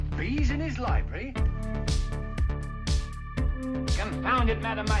He's in his library. Confound it,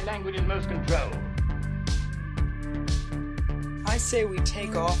 madam, my language is most controlled. I say we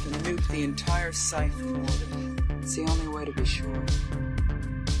take off and nuke the entire site from orbit. It's the only way to be sure.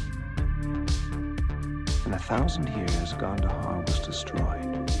 In 1,000 years, Gondahar was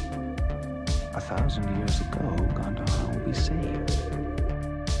destroyed. 1,000 years ago, Gondahar will be saved.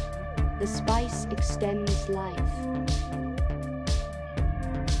 The spice extends life.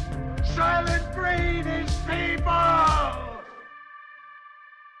 Silent breed is people!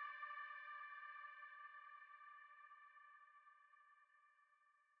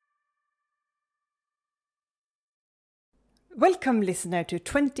 Welcome, listener, to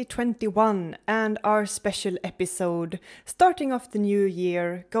 2021 and our special episode, starting off the new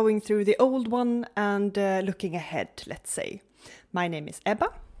year, going through the old one and looking ahead, let's say. My name is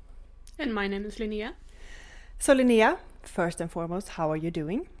Ebba. And my name is Linnea. So, Linnea, first and foremost, how are you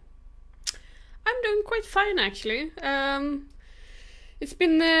doing? I'm doing quite fine, actually. It's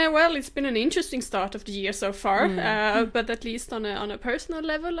been an interesting start of the year so far, but at least on a personal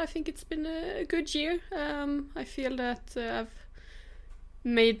level, I think it's been a good year. I feel that I've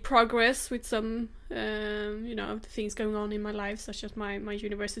made progress with some, the things going on in my life, such as my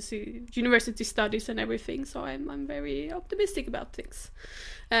university studies and everything. So I'm very optimistic about things,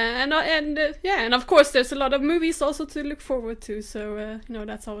 and of course there's a lot of movies also to look forward to. So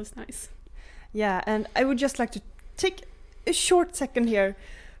that's always nice. Yeah, and I would just like to take a short second here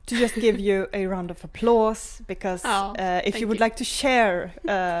to just give you a round of applause, because if you would like to share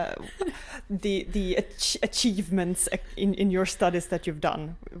the achievements in your studies that you've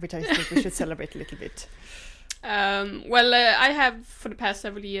done, which I think we should celebrate a little bit. I have for the past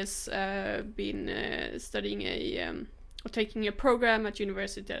several years been studying or taking a program at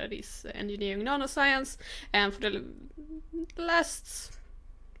university that is engineering nanoscience, and for the last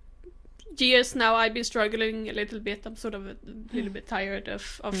years now I've been struggling a little bit. I'm sort of a little bit tired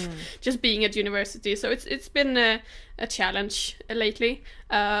of just being at university, so it's been a challenge lately,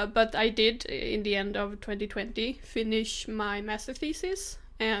 but I did in the end of 2020 finish my master thesis,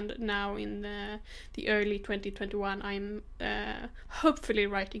 and now in the early 2021 I'm hopefully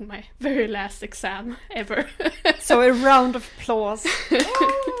writing my very last exam ever. So a round of applause.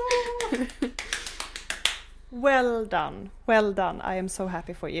 Well done, I am so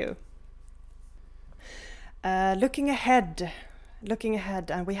happy for you. Looking ahead,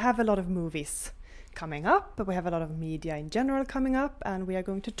 and we have a lot of movies coming up, but we have a lot of media in general coming up, and we are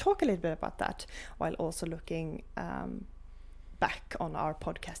going to talk a little bit about that while also looking back on our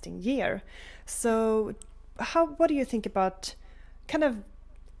podcasting year. So what do you think about kind of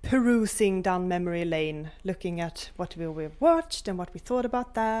perusing down memory lane, looking at what we've watched and what we thought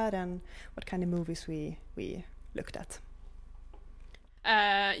about that, and what kind of movies we looked at?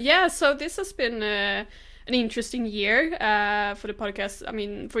 So this has been an interesting year for the podcast. I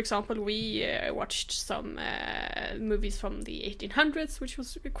mean, for example, we watched some movies from the 1800s, which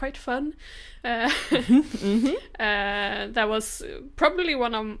was quite fun. That was probably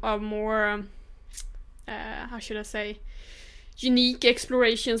one of our more, how should I say, unique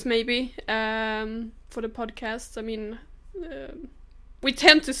explorations maybe for the podcast. I mean, we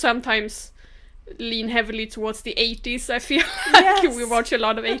tend to sometimes lean heavily towards the 80s. I feel like we watch a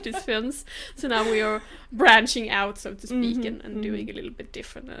lot of 80s films, so now we are branching out, so to speak, and doing a little bit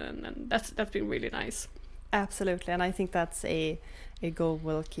different, and that's been really nice. Absolutely, and I think that's a goal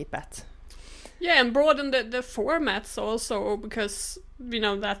we'll keep at. Yeah, and broaden the formats also, because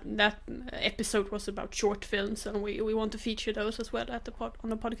that episode was about short films, and we want to feature those as well on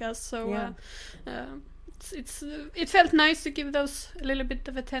the podcast. So it felt nice to give those a little bit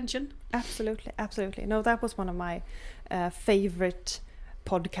of attention. Absolutely. No, that was one of my favorite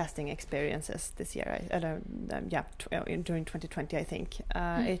podcasting experiences this year. During 2020, I think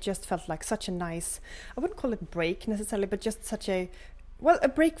it just felt like such a nice, I wouldn't call it break necessarily, but just such a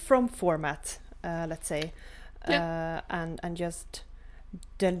break from format, let's say, and just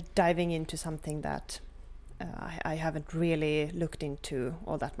diving into something that I haven't really looked into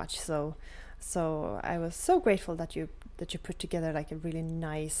all that much. So I was so grateful that you put together like a really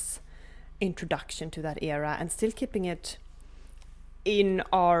nice introduction to that era, and still keeping it in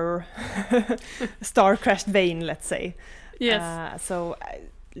our star-crashed vein, let's say. Yes.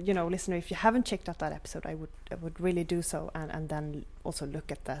 Listener, if you haven't checked out that episode, I would really do so, and then also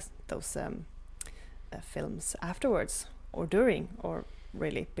look at those films afterwards or during, or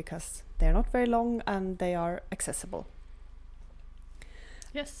really, because they're not very long and they are accessible.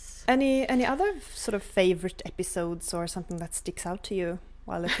 Yes. Any other sort of favorite episodes or something that sticks out to you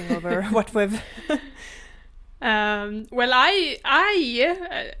while looking over what we've Well, I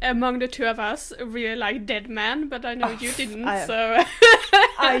among the two of us really like Dead Man, but I know you didn't. So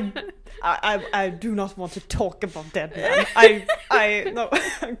I do not want to talk about Dead Man. No,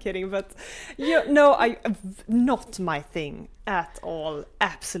 I'm kidding, but not my thing at all.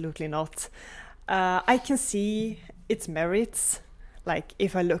 Absolutely not. I can see its merits, like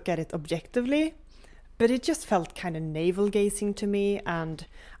if I look at it objectively, but it just felt kind of navel-gazing to me, and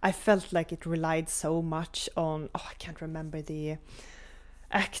I felt like it relied so much on, I can't remember the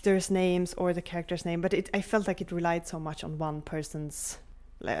actors' names or the characters' name, but I felt like it relied so much on one person's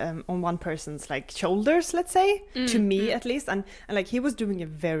like shoulders, let's say, to me at least, and like he was doing a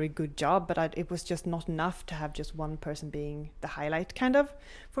very good job, but it was just not enough to have just one person being the highlight kind of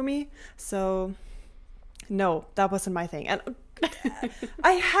for me. So no, that wasn't my thing. And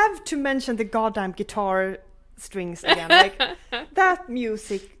I have to mention the goddamn guitar strings again, like that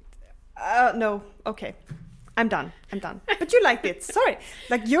music. No, okay, I'm done. But you liked it. Sorry,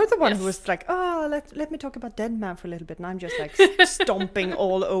 like you're the one who was like, let me talk about Dead Man for a little bit, and I'm just like stomping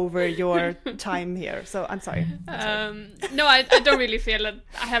all over your time here. So I'm sorry. No, I don't really feel that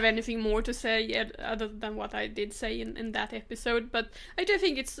I have anything more to say yet, other than what I did say in that episode. But I do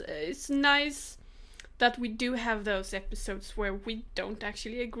think it's nice that we do have those episodes where we don't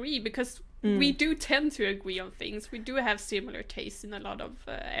actually agree, because we do tend to agree on things. We do have similar tastes in a lot of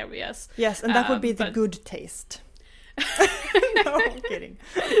areas. Yes, and that would be the good taste. No, I'm kidding.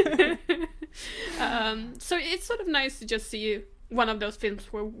 So it's sort of nice to just see one of those films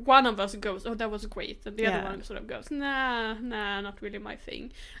where one of us goes, "Oh, that was great," and the other one sort of goes, "Nah, not really my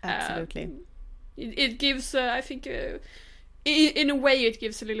thing." Absolutely. It gives, I think, in a way, it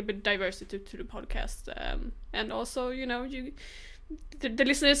gives a little bit of diversity to the podcast, and also, the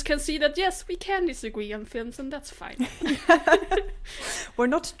listeners can see that yes, we can disagree on films, and that's fine. We're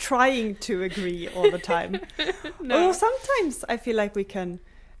not trying to agree all the time. No. Although sometimes I feel like we can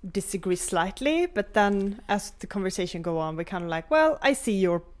disagree slightly, but then as the conversation go on, we kind of like, well, I see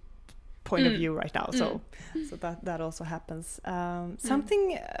your point of view right now, so that also happens.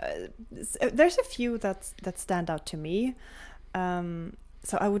 There's a few that stand out to me.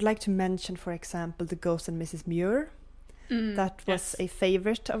 So I would like to mention, for example, The Ghost and Mrs. Muir. That was a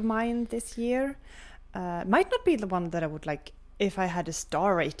favorite of mine this year. Might not be the one that I would like, if I had a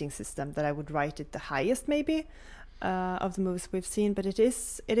star rating system, that I would rate it the highest maybe of the movies we've seen, but it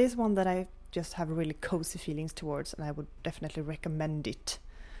is one that I just have really cozy feelings towards, and I would definitely recommend it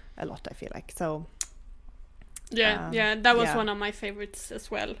a lot, I feel like. So that was one of my favorites as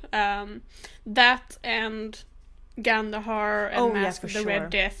well. That and Gandahar and Mask of the Red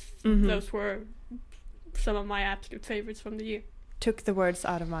Death, those were some of my absolute favorites from the year. Took the words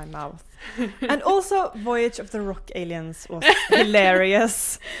out of my mouth. And also Voyage of the Rock Aliens was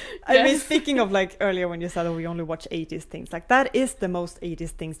hilarious. I mean, speaking of like earlier when you said we only watch 80s things, like that is the most 80s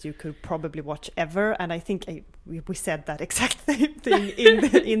things you could probably watch ever, and I think we said that exact same thing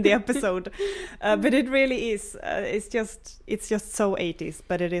in the episode. But it really is. It's just so 80s,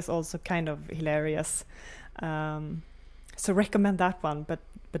 but it is also kind of hilarious. So recommend that one, but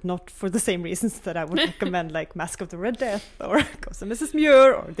not for the same reasons that I would recommend like Mask of the Red Death or Ghost of Mrs.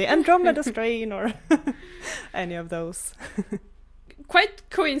 Muir or The Andromeda Strain or any of those. Quite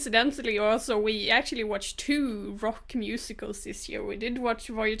coincidentally also, we actually watched 2 rock musicals this year. We did watch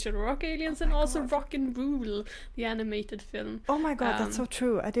Voyage of the Rock Aliens and also Rock and Rule, the animated film. Oh my god, that's so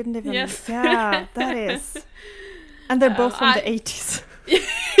true. I didn't even... Yes. Yeah, that is. And they're both from the 80s.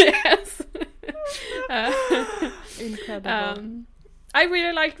 Yes. Incredible. I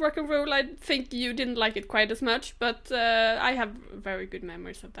really liked Rock and Roll. I think you didn't like it quite as much, but I have very good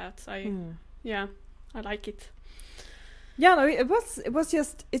memories of that. I like it. Yeah, no, it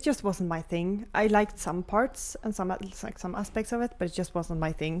just wasn't my thing. I liked some parts and some aspects of it, but it just wasn't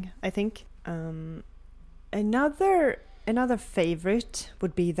my thing, I think. Another favorite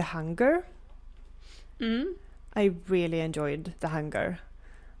would be The Hunger. I really enjoyed The Hunger.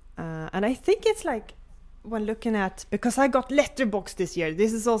 And I think it's like, when looking at, because I got Letterboxd this year,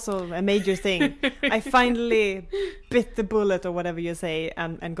 this is also a major thing. I finally bit the bullet or whatever you say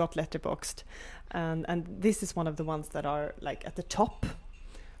and got Letterboxd, and this is one of the ones that are like at the top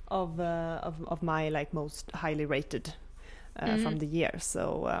of my like most highly rated from the year.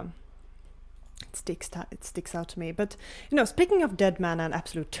 So it sticks out to me. But speaking of Dead Man and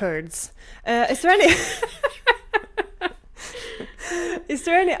absolute turds, is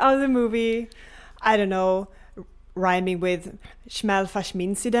there any other movie, I don't know, rhyming with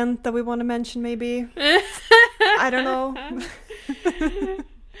Schmalfaschmincident that we want to mention maybe? I don't know.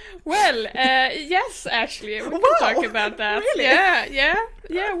 Well, yes, actually, we can talk about that. Really?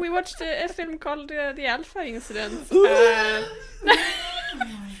 Yeah. We watched a film called The Alpha Incident.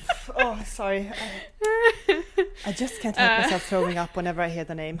 Oh, sorry. I just can't help myself throwing up whenever I hear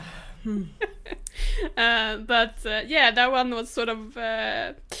the name. That one was sort of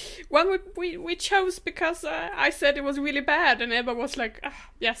one we chose because I said it was really bad, and Ebba was like,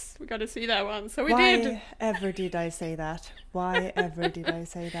 yes, we gotta see that one, so we did. Why ever did I say that? Why ever did I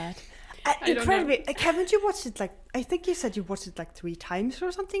say that? I don't Incredibly, haven't you watched it like, I think you said you watched it like 3 times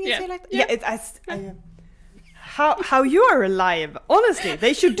or something? Yeah. Say like Yeah. How you are alive? Honestly,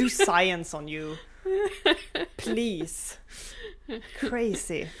 they should do science on you, please.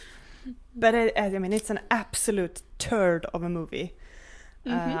 Crazy. But I mean, it's an absolute turd of a movie.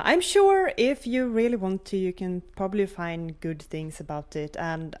 I'm sure if you really want to, you can probably find good things about it.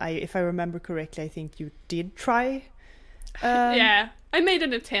 And if I remember correctly, I think you did try. Yeah, I made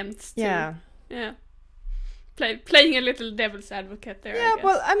an attempt to. Yeah. Playing a little devil's advocate there. Yeah, I guess.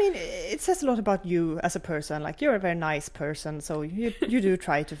 well, I mean, it says a lot about you as a person. Like, you're a very nice person, so you do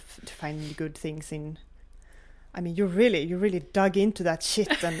try to find good things in. I mean, you really dug into that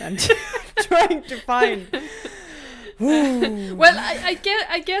shit and trying to find. Well, I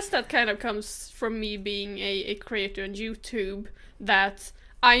guess that kind of comes from me being a creator on YouTube, that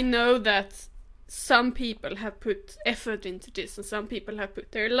I know that some people have put effort into this and some people have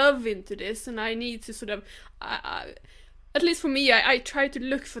put their love into this, and I need to sort of, at least for me, I try to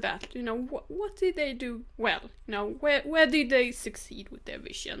look for that. You know, what did they do well? You know, where did they succeed with their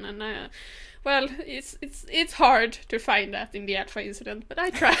vision? And well, it's hard to find that in The Alpha Incident, but I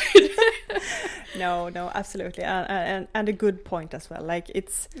tried. No, absolutely, and a good point as well. Like,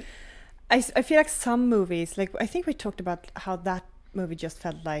 I feel like some movies, like I think we talked about how that movie just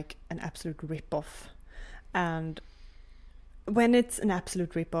felt like an absolute rip-off, and when it's an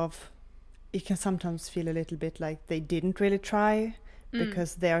absolute rip-off, it can sometimes feel a little bit like they didn't really try,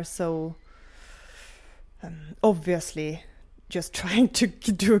 because they are so obviously just trying to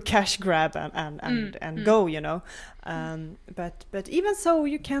do a cash grab and go, you know. But even so,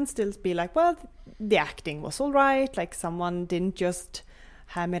 you can still be like, well, the acting was all right. Like, someone didn't just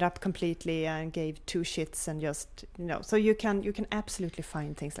ham it up completely and gave 2 shits and just, you know. So you can absolutely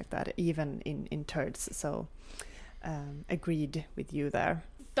find things like that even in turds. So agreed with you there.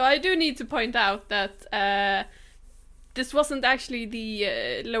 So I do need to point out that this wasn't actually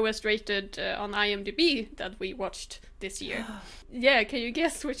the lowest rated on IMDb that we watched this year. Yeah, can you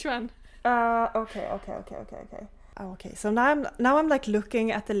guess which one? Okay. Okay, so now I'm like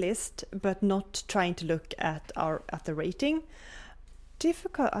looking at the list, but not trying to look at the rating.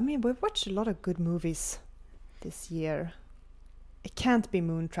 Difficult. I mean, we've watched a lot of good movies this year. It can't be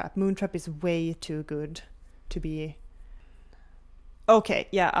Moontrap. Moontrap is way too good to be. Okay,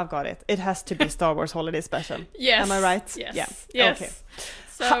 yeah, I've got it. It has to be Star Wars Holiday Special. Yes. Am I right? Yes. Yeah. Yes. Okay.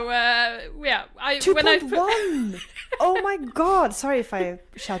 So, yeah, 2.1! Oh my god! Sorry if I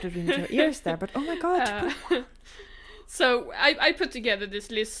shouted into your ears there, but oh my god, 2.1. So I put together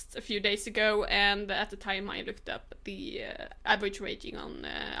this list a few days ago, and at the time I looked up the average rating on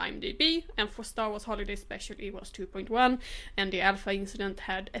IMDb, and for Star Wars Holiday Special it was 2.1, and The Alpha Incident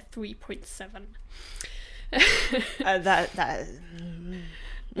had a 3.7.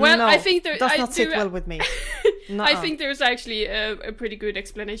 Well, no, I think there does not sit well with me. I think there's actually a pretty good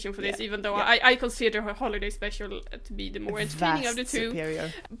explanation for this, even though I consider her Holiday Special to be the more entertaining of the two.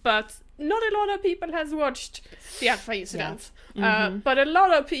 Superior. But not a lot of people has watched The Alpha Incident. But a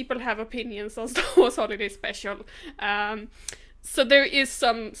lot of people have opinions on Star Wars Holiday Special. So there is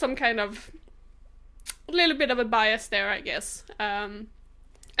some kind of a little bit of a bias there, I guess.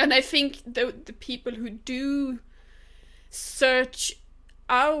 And I think the people who do search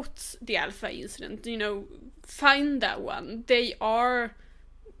out The Alpha Incident, you know, find that one, they are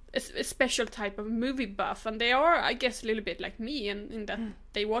a special type of movie buff, and they are, I guess, a little bit like me in that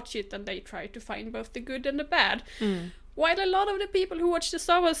they watch it and they try to find both the good and the bad. While a lot of the people who watch the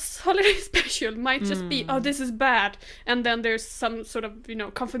Star Wars Holiday Special might just be, oh, this is bad, and then there's some sort of, you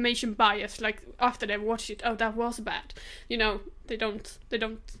know, confirmation bias, like after they've watched it, oh, that was bad. You know, they don't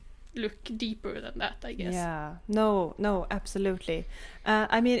look deeper than that, I guess. Yeah, no, absolutely.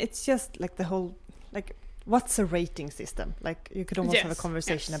 I mean, it's just like the whole, like, what's a rating system? Like, you could almost have a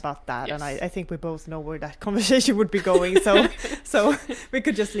conversation about that, and I think we both know where that conversation would be going, so we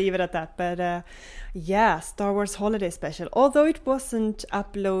could just leave it at that. But yeah, Star Wars Holiday Special, although it wasn't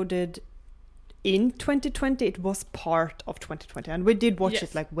uploaded in 2020, it was part of 2020, and we did watch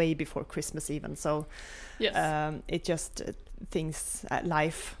it like way before Christmas even, so it just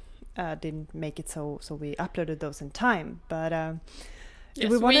life didn't make it so we uploaded those in time. But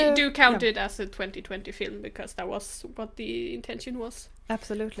Yes, we do count it as a 2020 film because that was what the intention was.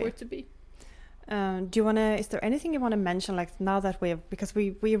 Absolutely. For it to be. Do you wanna? Is there anything you want to mention? Like now that because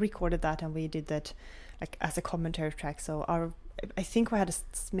we recorded that and we did that, like as a commentary track. So I think we had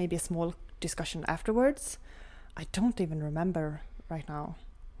maybe a small discussion afterwards. I don't even remember right now.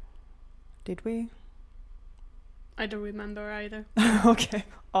 Did we? I don't remember either. Okay,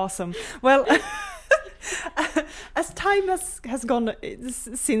 awesome. Well, as time has gone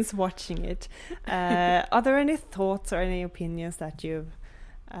since watching it, are there any thoughts or any opinions that you've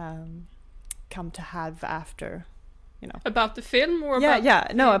come to have after, about the film or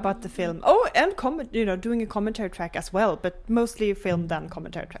about the film? Oh, and doing a commentary track as well, but mostly film then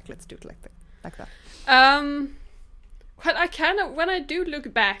commentary track. Let's do it like that. Well, I kind of, when I do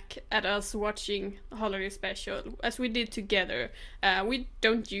look back at us watching Holiday Special, as we did together, we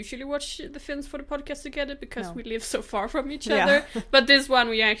don't usually watch the films for the podcast together because we live so far from each other. But this one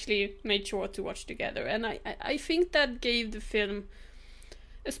we actually made sure to watch together. And I think that gave the film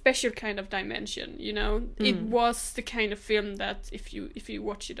a special kind of dimension, It was the kind of film that if you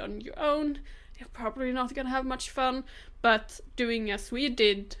watch it on your own, you're probably not going to have much fun. But doing as we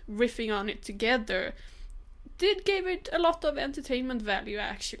did, riffing on it together, did give it a lot of entertainment value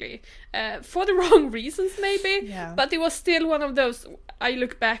actually, for the wrong reasons maybe, but it was still one of those I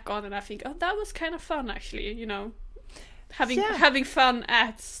look back on and I think, oh, that was kind of fun actually, having fun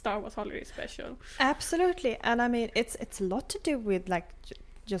at Star Wars Holiday Special. Absolutely. And I mean it's a lot to do with like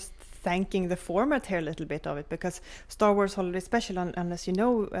just thanking the format here a little bit of it, because Star Wars Holiday Special, unless you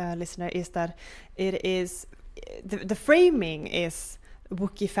know, listener, is that it is the framing is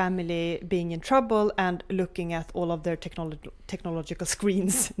Wookiee family being in trouble and looking at all of their technological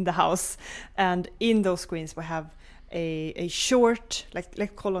screens in the house, and in those screens we have a short, let's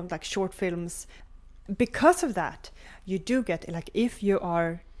call them like short films. Because of that, you do get, like, if you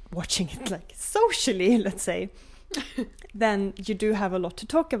are watching it like socially, let's say, then you do have a lot to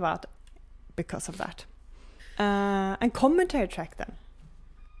talk about because of that. And commentary track then.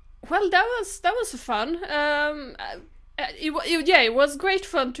 Well, that was fun. It was great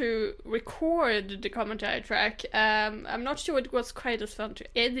fun to record the commentary track. I'm not sure it was quite as fun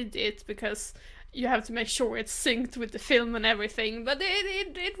to edit it because you have to make sure it's synced with the film and everything, but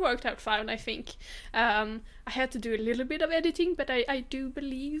it worked out fine, I think. I had to do a little bit of editing, but I do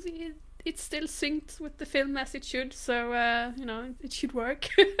believe it's still synced with the film as it should, so it should work.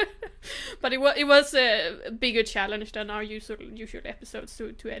 But it was a bigger challenge than our usual episodes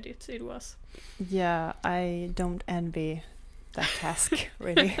to edit. It was. Yeah, I don't envy that task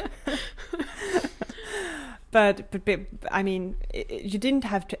really. But I mean, you didn't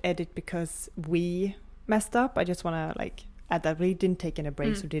have to edit because we messed up. I just want to add that we didn't take any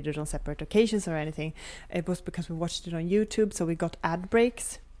breaks. We did it on separate occasions or anything. It was because we watched it on YouTube, so we got ad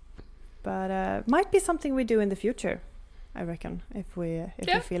breaks. But might be something we do in the future, I reckon, if we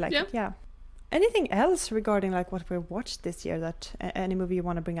feel like it. Yeah. Anything else regarding what we watched this year? That any movie you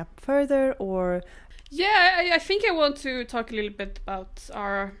want to bring up further, or? Yeah, I think I want to talk a little bit about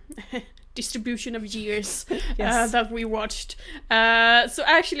our distribution of years that we watched. So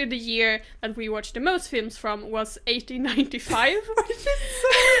actually the year that we watched the most films from was 1895.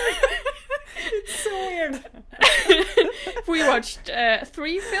 It's so weird. We watched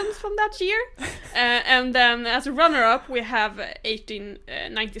 3 films from that year. And then as a runner-up we have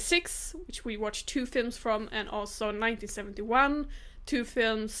 1896, which we watched 2 films from, and also 1971, 2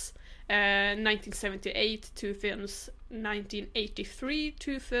 films, 1978, 2 films, 1983,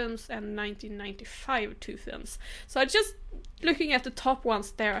 2 films, and 1995, 2 films. So just looking at the top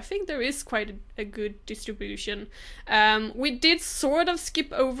ones there, I think there is quite a good distribution. We did sort of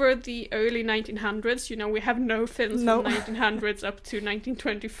skip over the early 1900s. We have no films from 1900s up to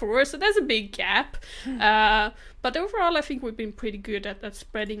 1924, so there's a big gap. But overall, I think we've been pretty good at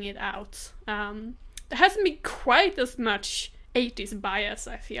spreading it out. There hasn't been quite as much 80s bias,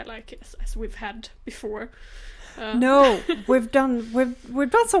 I feel like, as we've had before. No, we've done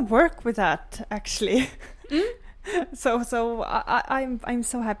some work with that actually. So I'm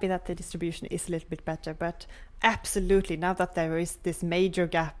so happy that the distribution is a little bit better. But absolutely, now that there is this major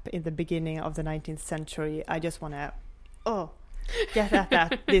gap in the beginning of the 19th century, I just want to get at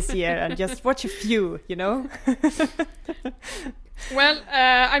that this year and just watch a few, Well,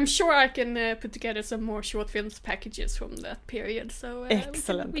 I'm sure I can put together some more short films packages from that period, so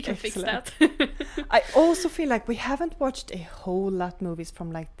excellent. We can fix that. I also feel like we haven't watched a whole lot movies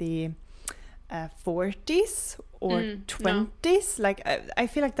from the 40s or 20s. No. I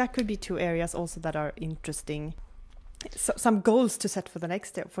feel like that could be 2 areas also that are interesting. So, some goals to set for the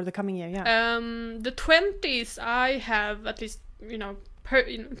next year, for the coming year. Yeah. The 20s, I have at least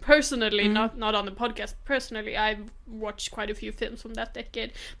personally, not on the podcast, personally, I've watched quite a few films from that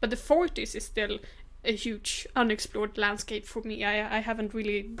decade, but the 40s is still a huge unexplored landscape for me. I haven't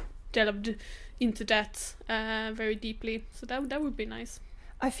really delved into that very deeply, so that would be nice.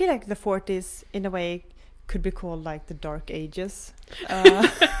 I feel like the 40s, in a way, could be called like the Dark Ages.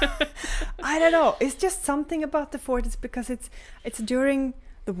 I don't know. It's just something about the 40s because it's during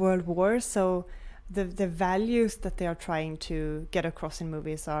the World War, so the values that they are trying to get across in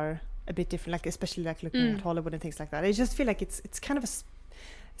movies are a bit different. Like especially like looking at Hollywood and things like that. I just feel like it's kind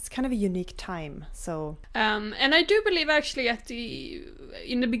of a unique time. So and I do believe actually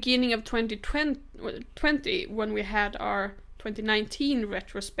in the beginning of 2020 when we had our 2019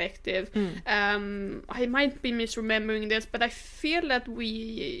 retrospective, I might be misremembering this, but I feel that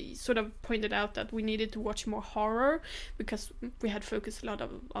we sort of pointed out that we needed to watch more horror because we had focused a lot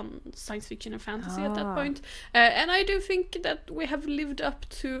on science fiction and fantasy at that point, and I do think that we have lived up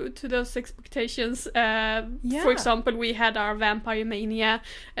to those expectations. For example, we had our Vampire Mania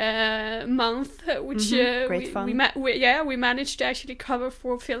month, which great fun. we managed to actually cover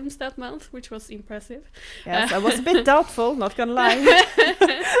 4 films that month, which was impressive. Yes, I was a bit doubtful, not gonna lie,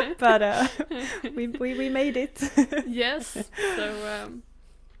 but we made it. Yes, so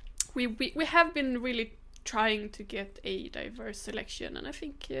we have been really trying to get a diverse selection, and I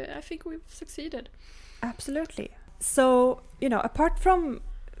think we've succeeded. Absolutely. So apart from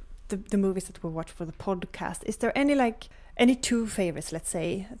the movies that we watch for the podcast, is there any 2 favorites, let's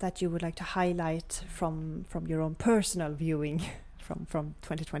say, that you would like to highlight from your own personal viewing from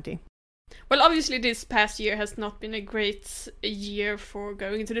 2020? Well, obviously this past year has not been a great year for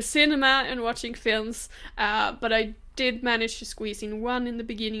going to the cinema and watching films, but I did manage to squeeze in one in the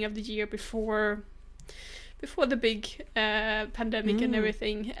beginning of the year before the big pandemic and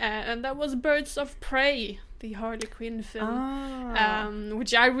everything, and that was Birds of Prey, the Harley Quinn film,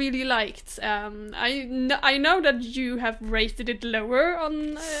 which I really liked. I know that you have rated it lower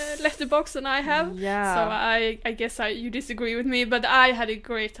on Letterboxd than I have, so I guess you disagree with me, but I had a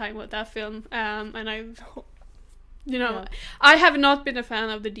great time with that film, and I have not been a fan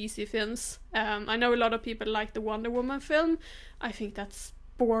of the DC films. I know a lot of people like the Wonder Woman film. I think that's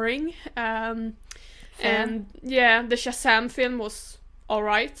boring. And the Shazam film was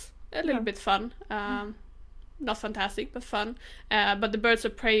alright, a little bit fun. Not fantastic, but fun. But the Birds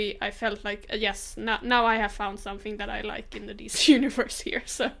of Prey, I felt like, yes, now I have found something that I like in the DC universe here.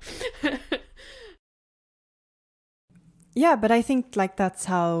 So, yeah, but I think like that's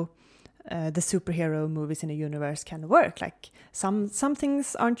how the superhero movies in a universe can work. Like some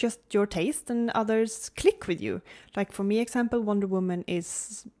things aren't just your taste, and others click with you. Like for me, example, Wonder Woman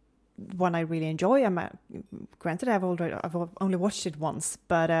is one I really enjoy. Granted, I've only watched it once,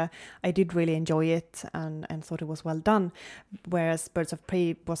 but I did really enjoy it and thought it was well done. Whereas Birds of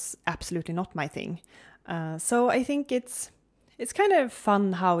Prey was absolutely not my thing. So I think it's kind of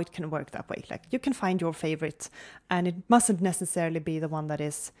fun how it can work that way. Like you can find your favorite, and it mustn't necessarily be the one that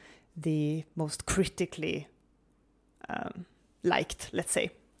is the most critically liked, let's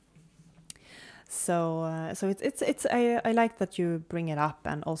say. So it's I like that you bring it up,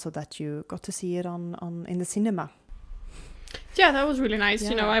 and also that you got to see it on in the cinema. Yeah, that was really nice.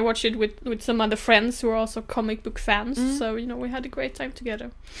 Yeah. I watched it with some other friends who are also comic book fans. So we had a great time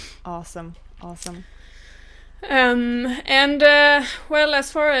together. Awesome. And well,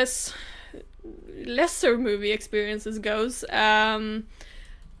 as far as lesser movie experiences goes,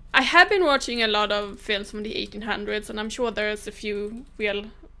 I have been watching a lot of films from the 1800s, and I'm sure there's a few real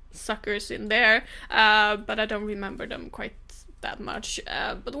suckers in there, but I don't remember them quite that much.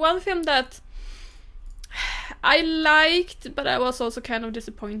 But one film that I liked, but I was also kind of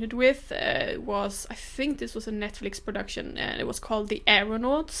disappointed with, was, I think this was a Netflix production, and it was called The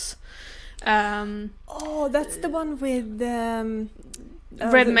Aeronauts. That's the one with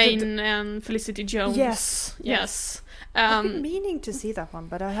Redmayne and Felicity Jones. Yes. I've been meaning to see that one,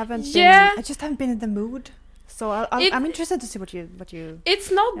 but I haven't. Yeah. I just haven't been in the mood. So I'm interested to see what you.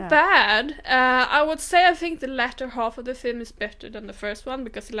 It's not bad. I would say I think the latter half of the film is better than the first one,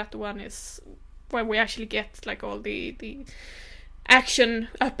 because the latter one is where we actually get like all the action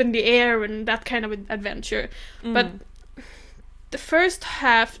up in the air and that kind of adventure. But the first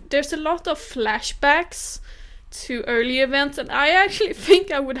half, there's a lot of flashbacks to early events, and I actually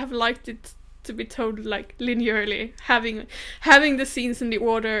think I would have liked it to be told like linearly, having the scenes in the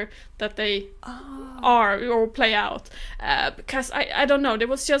order that they are or play out, because I don't know, there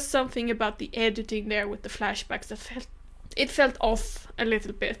was just something about the editing there with the flashbacks that felt off a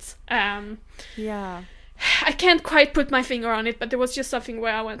little bit. I can't quite put my finger on it, but there was just something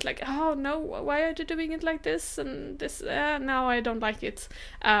where I went like, oh no, why are they doing it like this? And this, now I don't like it.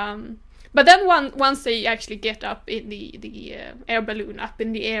 But then once they actually get up in the air balloon, up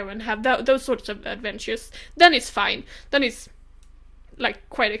in the air, and have those sorts of adventures, then it's fine. Then it's like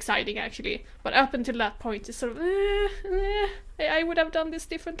quite exciting actually. But up until that point, it's sort of, I would have done this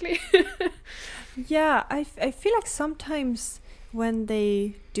differently. Yeah, I feel like sometimes when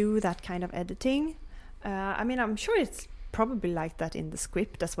they do that kind of editing, I mean, I'm sure it's probably like that in the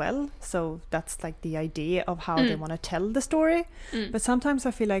script as well. So that's like the idea of how they want to tell the story. But sometimes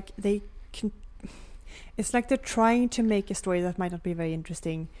I feel like they can. It's like they're trying to make a story that might not be very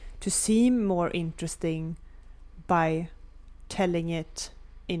interesting to seem more interesting by telling it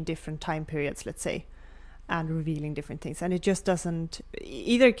in different time periods, let's say, and revealing different things. And it just doesn't.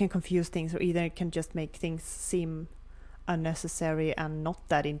 Either it can confuse things, or either it can just make things seem unnecessary and not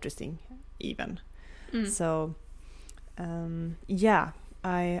that interesting, even. So, yeah,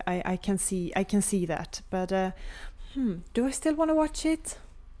 I can see that, but do I still want to watch it?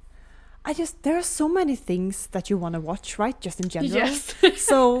 There are so many things that you want to watch, right? Just in general. Yes.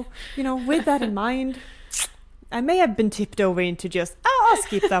 So, with that in mind, I may have been tipped over into just, I'll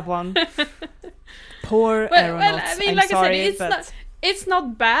skip that one. Poor Aeronauts. Well, I mean, I'm like sorry, I said, it's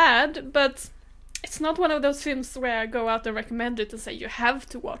not bad, but it's not one of those films where I go out and recommend it and say you have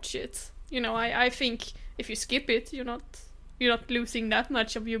to watch it. I think if you skip it, you're not losing that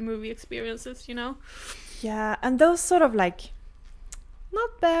much of your movie experiences, Yeah, and those sort of like,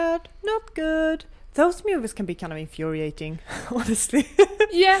 not bad, not good. Those movies can be kind of infuriating, honestly.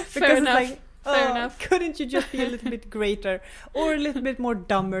 Yeah, fair enough. It's like, fair enough. Couldn't you just be a little bit greater or a little bit more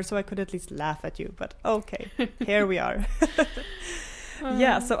dumber so I could at least laugh at you? But okay, here we are.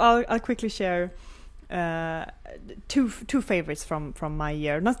 Yeah, so I'll quickly share two favorites from my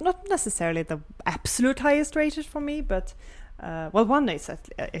year. Not necessarily the absolute highest rated for me, but one is,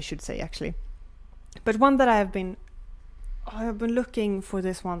 I should say, actually, but one that I've been looking for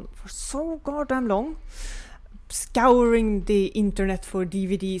this one for so goddamn long, scouring the internet for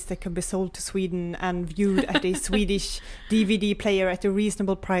DVDs that can be sold to Sweden and viewed at a Swedish DVD player at a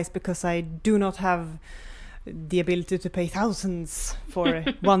reasonable price, because I do not have the ability to pay thousands for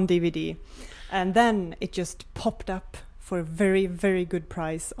one DVD. And then it just popped up for a very, very good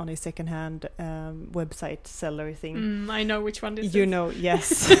price on a secondhand website seller thing. I know which one this is.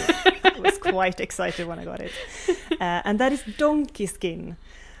 Yes. I was quite excited when I got it. And that is Donkey Skin,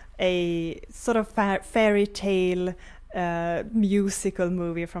 a sort of fairy tale musical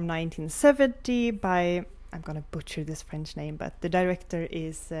movie from 1970 by, I'm going to butcher this French name, but the director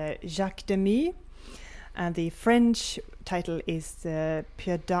is Jacques Demy. And the French title is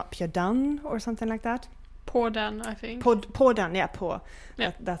Péadan or something like that. Péadan, I think. Péadan, yeah, Pau.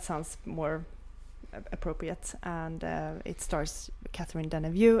 Yeah. That sounds more appropriate. And it stars Catherine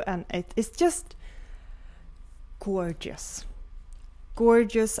Deneuve, and it is just gorgeous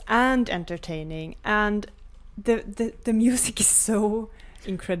and entertaining. And the music is so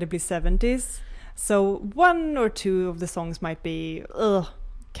incredibly 70s. So one or two of the songs might be,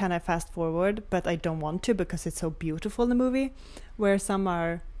 can I fast forward? But I don't want to, because it's so beautiful in the movie. Where some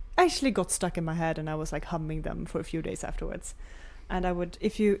are actually got stuck in my head, and I was like humming them for a few days afterwards. And I would,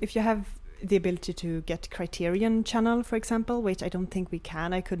 if you have the ability to get Criterion Channel, for example, which I don't think we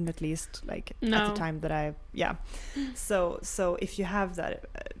can. I couldn't, at least at the time that So if you have that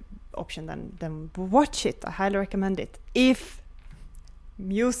option, then watch it. I highly recommend it. If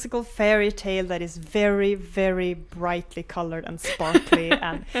musical fairy tale that is very, very brightly colored and sparkly,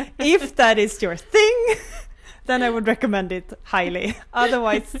 and if that is your thing, then I would recommend it highly.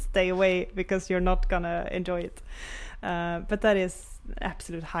 Otherwise, stay away, because you're not gonna enjoy it. But that is an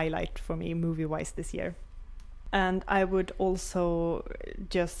absolute highlight for me movie-wise this year. And I would also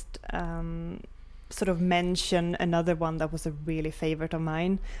just sort of mention another one that was a really favorite of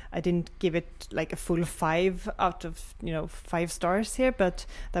mine. I didn't give it like a full 5 out of 5 stars here, but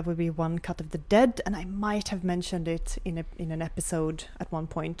that would be One Cut of the Dead, and I might have mentioned it in an episode at one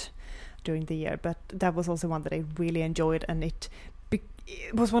point during the year. But that was also one that I really enjoyed, and it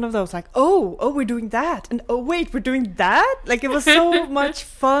was one of those like, oh, we're doing that, and oh wait, we're doing that. Like, it was so much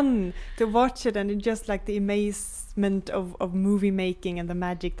fun to watch it, and it just like the amazement of movie making and the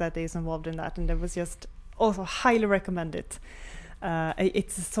magic that is involved in that. And it was just also highly recommend it.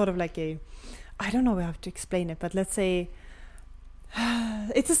 It's sort of like I don't know how to explain it, but let's say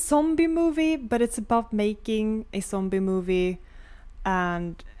it's a zombie movie, but it's about making a zombie movie,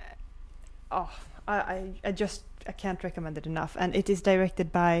 and I can't recommend it enough. And it is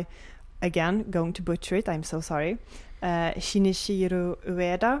directed by, again, going to butcher it, I'm so sorry, Shinichiro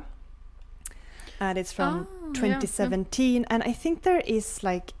Ueda. and it's from 2017. And I think there is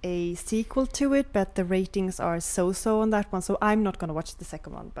like a sequel to it, but the ratings are so-so on that one. So I'm not going to watch the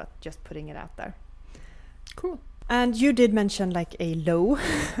second one, but just putting it out there. Cool. And you did mention like a low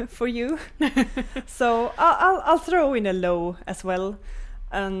for you, so I'll throw in a low as well.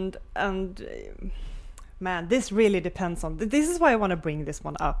 And man, this really depends on. This is why I want to bring this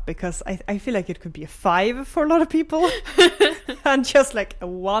one up, because I feel like it could be a 5 for a lot of people, and just like a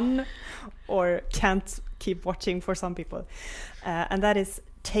 1 or can't keep watching for some people. And that is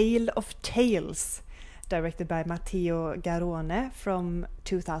Tale of Tales, directed by Matteo Garrone from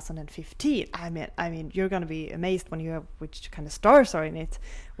 2015. I mean, you're gonna be amazed when you have which kind of stars are in it.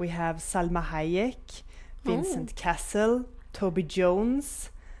 We have Salma Hayek, Vincent Cassel, Toby Jones.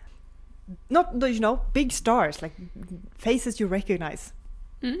 Not, you know, big stars, like faces you recognize.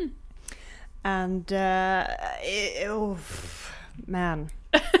 And oh man.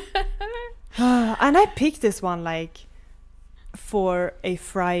 And I picked this one like for a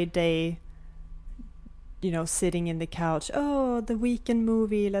Friday, you know, sitting in the couch. Oh, the weekend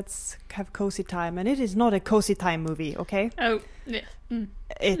movie, let's have cozy time. And it is not a cozy time movie, okay? Oh, yeah.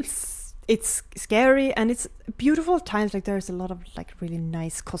 It's scary, and it's beautiful times. Like there's a lot of like really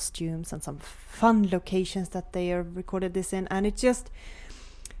nice costumes and some fun locations that they are recorded this in. And it's just,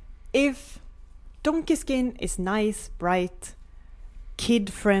 if Donkey Skin is nice, bright,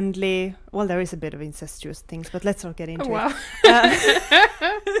 kid friendly, well, there is a bit of incestuous things, but let's not get into it.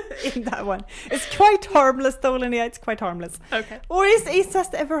 In that one, it's quite harmless though, Linnea. It's quite harmless. Okay. Or is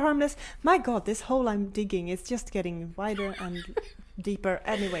incest ever harmless? My God, this hole I'm digging is just getting wider and deeper.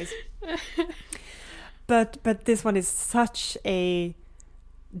 Anyways, but this one is such a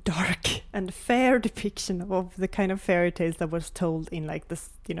dark and fair depiction of the kind of fairy tales that was told in like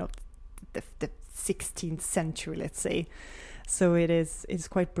this, you know, the 16th century, let's say. So it's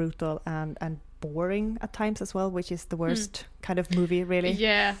quite brutal and boring at times as well, which is the worst kind of movie, really.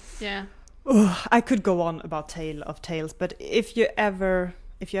 Yeah. I could go on about Tale of Tales, but if you ever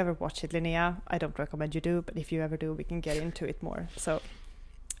watch it, Linnea, I don't recommend you do, but if you ever do, we can get into it more. So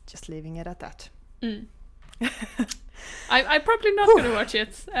just leaving it at that. I'm probably not going to watch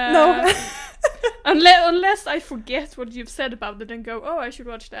it. No. Unless I forget what you've said about it and go, oh, I should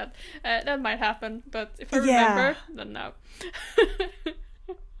watch that. That might happen, but if I remember, then no.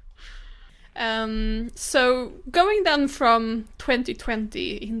 So going then from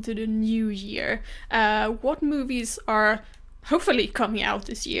 2020 into the new year, what movies are hopefully coming out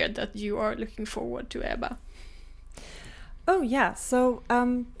this year that you are looking forward to, Ebba? Oh yeah, so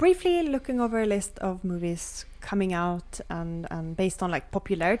briefly looking over a list of movies coming out and based on like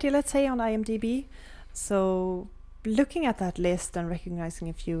popularity, let's say, on IMDb. So looking at that list and recognizing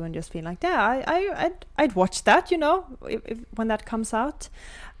a few and just feeling like, yeah, I'd watch that, you know, if when that comes out.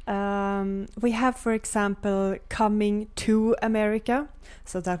 We have, for example, Coming to America.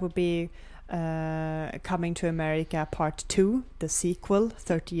 So that would be Coming to America Part 2, the sequel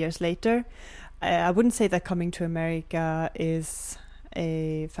 30 years later. I wouldn't say that Coming to America is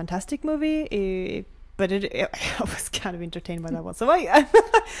a fantastic movie, but I was kind of entertained by that one. So I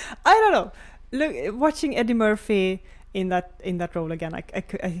don't know. Look, watching Eddie Murphy in that role again,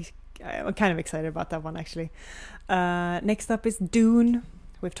 I'm kind of excited about that one actually. Next up is Dune.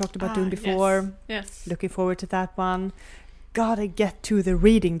 We've talked about Dune before. Yes. Looking forward to that one. Gotta get to the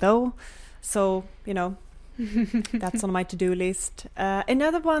reading though, so you know. That's on my to-do list.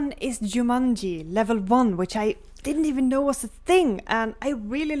 Another one is Jumanji Level 1, which I didn't even know was a thing, and I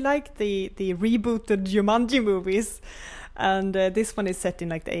really like the rebooted Jumanji movies. And this one is set in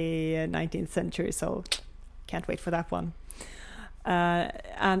like the 19th century, so can't wait for that one.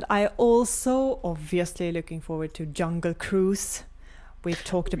 And I also obviously looking forward to Jungle Cruise. We've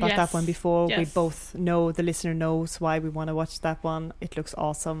talked about that one before. Yes. We both know, the listener knows why we want to watch that one. It looks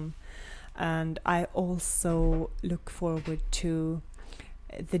awesome. And I also look forward to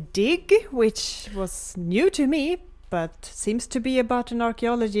The Dig, which was new to me, but seems to be about an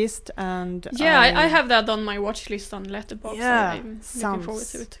archaeologist. And I have that on my watch list on Letterboxd. Yeah, I'm looking forward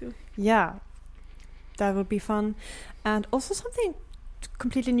to it too. Yeah, that would be fun. And also something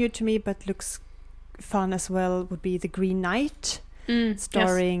completely new to me, but looks fun as well, would be The Green Knight,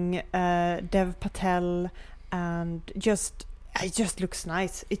 starring Dev Patel, and it just looks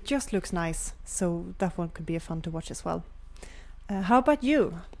nice. It just looks nice. So that one could be fun to watch as well. How about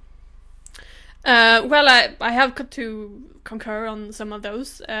you? Well, I have got to concur on some of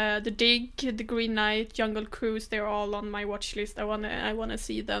those. The Dig, The Green Knight, Jungle Cruise, they're all on my watch list. I wanna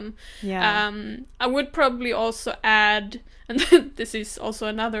see them. Yeah. I would probably also add, and this is also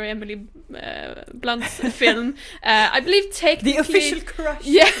another Emily Blunt's film. I believe technically The official crush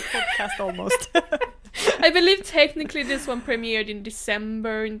Yeah. of the podcast almost. I believe technically this one premiered in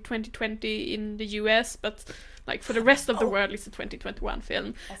December in 2020 in the US, but like for the rest of the world, it's a 2021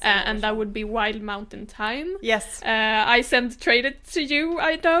 film, and that would be Wild Mountain Thyme. Yes. I sent trailer to you,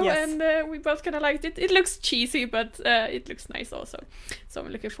 I know, Yes. and we both kind of liked it. It looks cheesy, but it looks nice also. So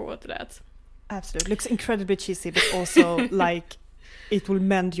I'm looking forward to that. Absolutely. Looks incredibly cheesy, but also like it will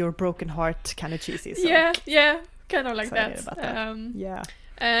mend your broken heart kind of cheesy. So Yeah, kind of like excited that. about that. Yeah.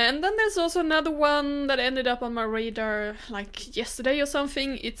 And then there's also another one that ended up on my radar like yesterday or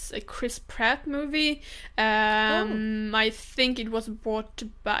something. It's a Chris Pratt movie. I think it was bought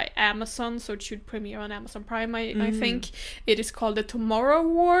by Amazon, so it should premiere on Amazon Prime, I think. It is called The Tomorrow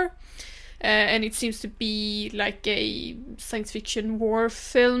War. And it seems to be like a science fiction war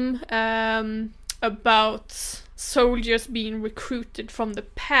film about soldiers being recruited from the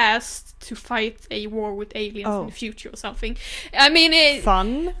past to fight a war with aliens in the future or something. I mean,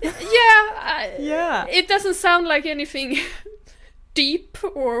 Fun. Yeah, it doesn't sound like anything deep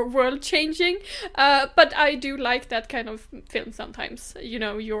or world-changing, but I do like that kind of film sometimes. You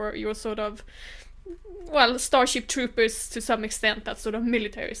know, your sort of, well, Starship Troopers to some extent, that sort of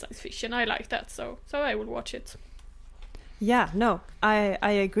military science fiction. I like that, so I will watch it. Yeah, no, I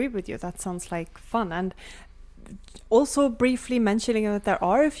agree with you. That sounds like fun. And also briefly mentioning that there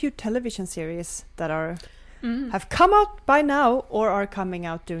are a few television series that are have come out by now or are coming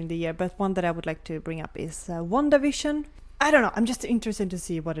out during the year. But one that I would like to bring up is WandaVision. I don't know. I'm just interested to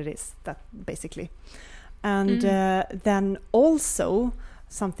see what it is, that basically. And then also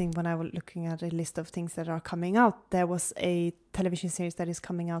something, when I was looking at a list of things that are coming out, there was a television series that is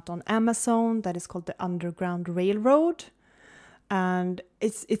coming out on Amazon that is called The Underground Railroad. And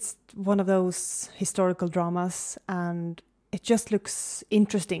it's one of those historical dramas, and it just looks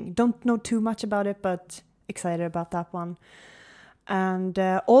interesting. Don't know too much about it, but excited about that one. And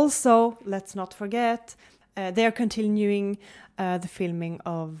also, let's not forget, they are continuing the filming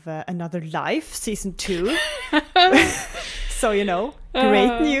of Another Life, season 2. So, you know,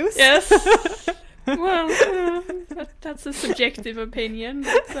 great news. Yes. Well, that's a subjective opinion.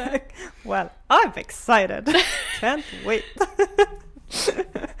 But, well, I'm excited. Can't wait.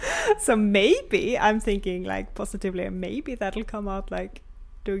 So maybe, I'm thinking like positively, maybe that'll come out like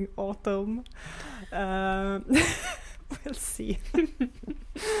during autumn. We'll see.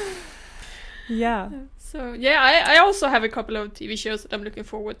 Yeah. So yeah, I also have a couple of TV shows that I'm looking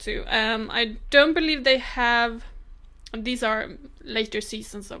forward to. I don't believe they have. These are later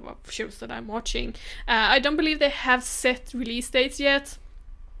seasons of shows that I'm watching. I don't believe they have set release dates yet,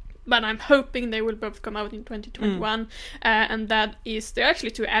 but I'm hoping they will both come out in 2021. And that is, they're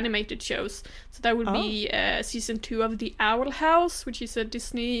actually 2 animated shows. So that will be season 2 of The Owl House, which is a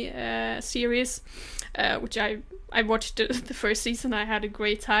Disney series, which I watched the first season. I had a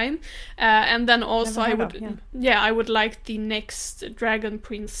great time. And then also I would like the next Dragon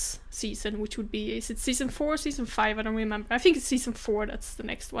Prince season, which would be, is it season 4 or season 5? I don't remember. I think it's season 4, that's the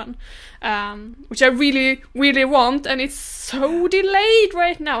next one. Which I really, really want, and it's so delayed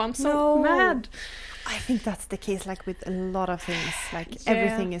right now. I'm so mad. I think that's the case like with a lot of things. Like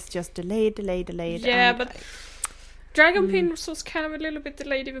everything is just delayed. Yeah, but Dragon Prince was kind of a little bit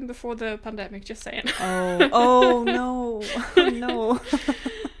delayed even before the pandemic, just saying. Oh no. No.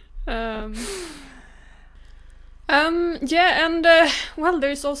 Yeah, and well,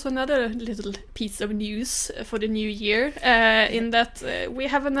 there's also another little piece of news for the new year, in that we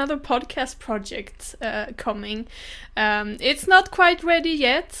have another podcast project coming. It's not quite ready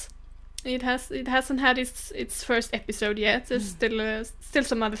yet. It hasn't had its first episode yet. There's still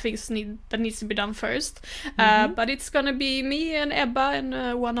some other things that needs to be done first. But it's gonna be me and Ebba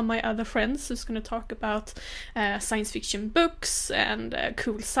and one of my other friends who's gonna talk about science fiction books and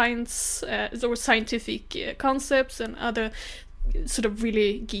cool science or scientific concepts and other sort of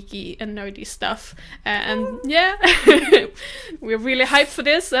really geeky and nerdy stuff. And yeah, we're really hyped for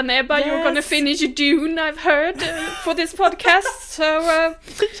this. And Ebba, you're gonna finish Dune, I've heard, for this podcast. So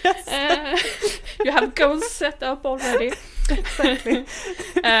you have goals set up already. Exactly.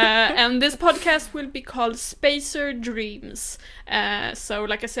 And this podcast will be called Spacer Dreams. So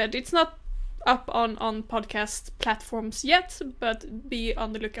like I said, it's not up on podcast platforms yet, but be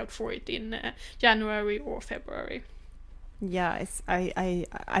on the lookout for it in January or February. Yeah,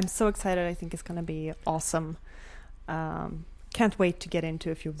 I'm so excited. I think it's gonna be awesome. can't wait to get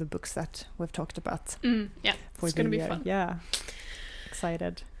into a few of the books that we've talked about. Yeah, for it's going to the be fun. Yeah,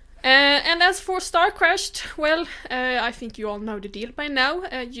 excited. And as for Starcrashed, well, I think you all know the deal by now.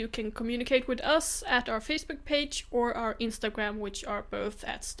 You can communicate with us at our Facebook page or our Instagram, which are both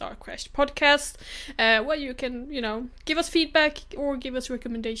at Starcrashed Podcast, where you can, give us feedback or give us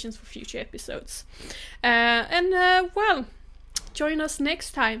recommendations for future episodes. Well, join us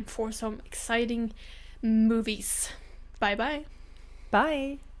next time for some exciting movies. Bye-bye.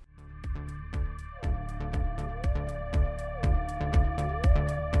 Bye.